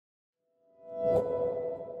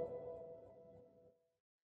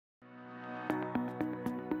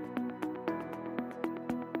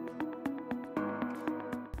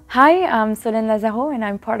Hi, I'm Solène and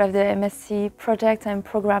I'm part of the MSc Project and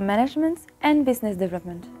Program Management and Business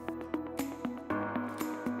Development.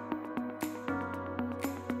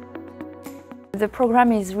 The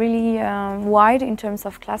program is really wide in terms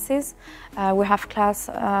of classes. We have class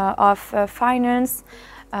of finance,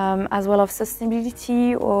 as well as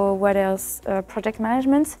sustainability, or what else, project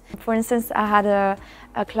management. For instance, I had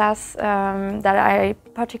a class that I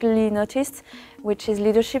particularly noticed, which is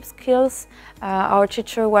leadership skills. Our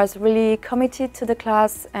teacher was really committed to the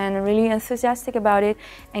class and really enthusiastic about it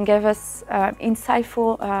and gave us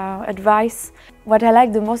insightful advice. What I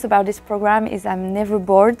like the most about this program is I'm never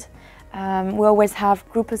bored. We always have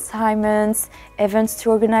group assignments, events to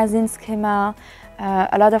organize in SKEMA,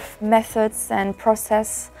 a lot of methods and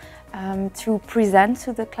process to present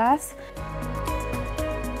to the class.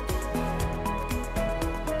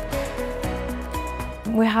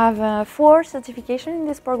 We have 4 certifications in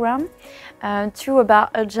this program, 2 about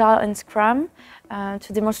Agile and Scrum,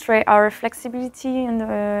 to demonstrate our flexibility in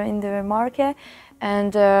the market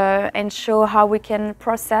and show how we can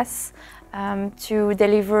process to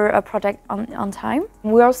deliver a project on time.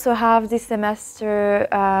 We also have this semester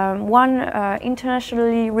one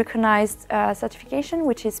internationally recognized certification,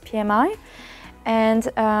 which is PMI, and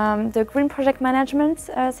the Green Project Management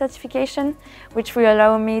certification, which will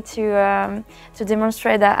allow me to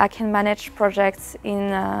demonstrate that I can manage projects in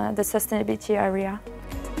the sustainability area.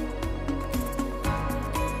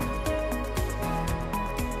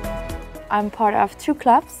 I'm part of 2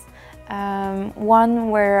 clubs. One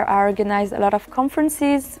where I organize a lot of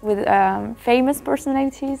conferences with famous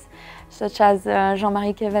personalities, such as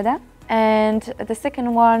Jean-Marie Cavada. And the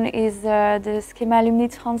second one is the SKEMA Alumni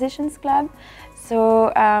Transitions Club.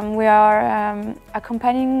 So we are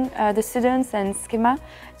accompanying the students and SKEMA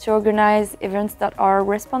to organize events that are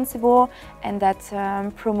responsible and that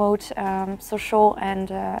promote social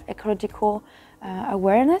and ecological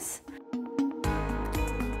awareness.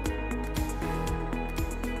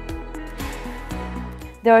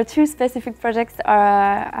 There are 2 specific projects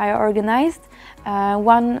I organized.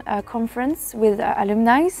 One conference with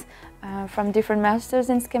alumni from different masters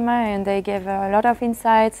in SKEMA, and they gave a lot of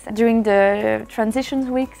insights. During the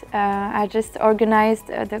transition week, I just organized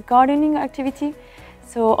the gardening activity.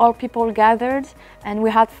 So all people gathered and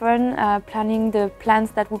we had fun planning the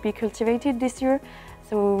plants that would be cultivated this year.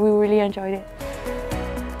 So we really enjoyed it.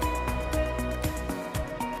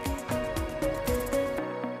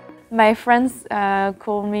 My friends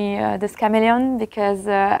call me the chameleon because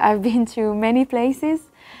I've been to many places.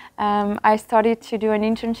 I started to do an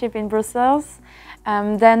internship in Brussels.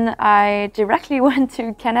 Then I directly went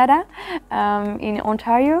to Canada, in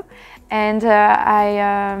Ontario, and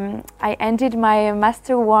I ended my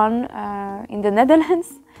Master 1 in the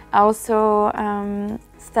Netherlands. I also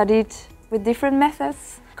studied with different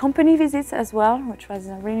methods, company visits as well, which was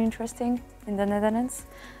really interesting in the Netherlands.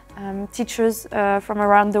 Teachers from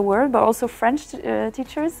around the world, but also French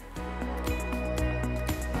teachers.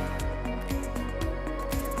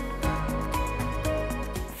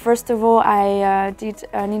 First of all, I did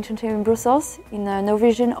an internship in Brussels in a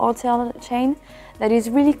Norwegian hotel chain that is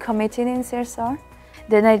really committed in CSR.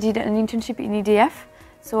 Then I did an internship in EDF,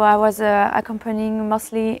 so I was accompanying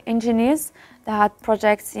mostly engineers that had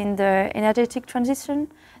projects in the energetic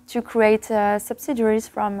transition to create subsidiaries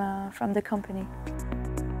from the company.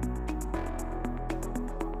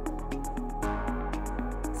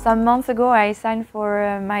 Some months ago I signed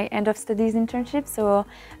for my end of studies internship, so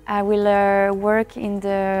I will work in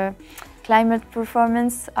the climate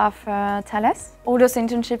performance of Thales. All those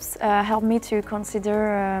internships helped me to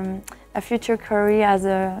consider a future career as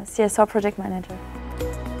a CSR project manager.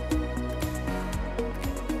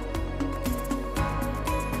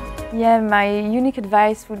 Yeah, my unique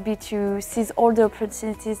advice would be to seize all the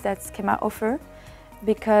opportunities that SKEMA offer.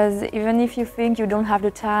 Because even if you think you don't have the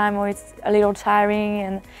time or it's a little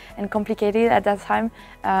tiring and complicated at that time,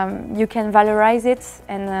 you can valorize it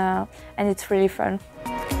and it's really fun.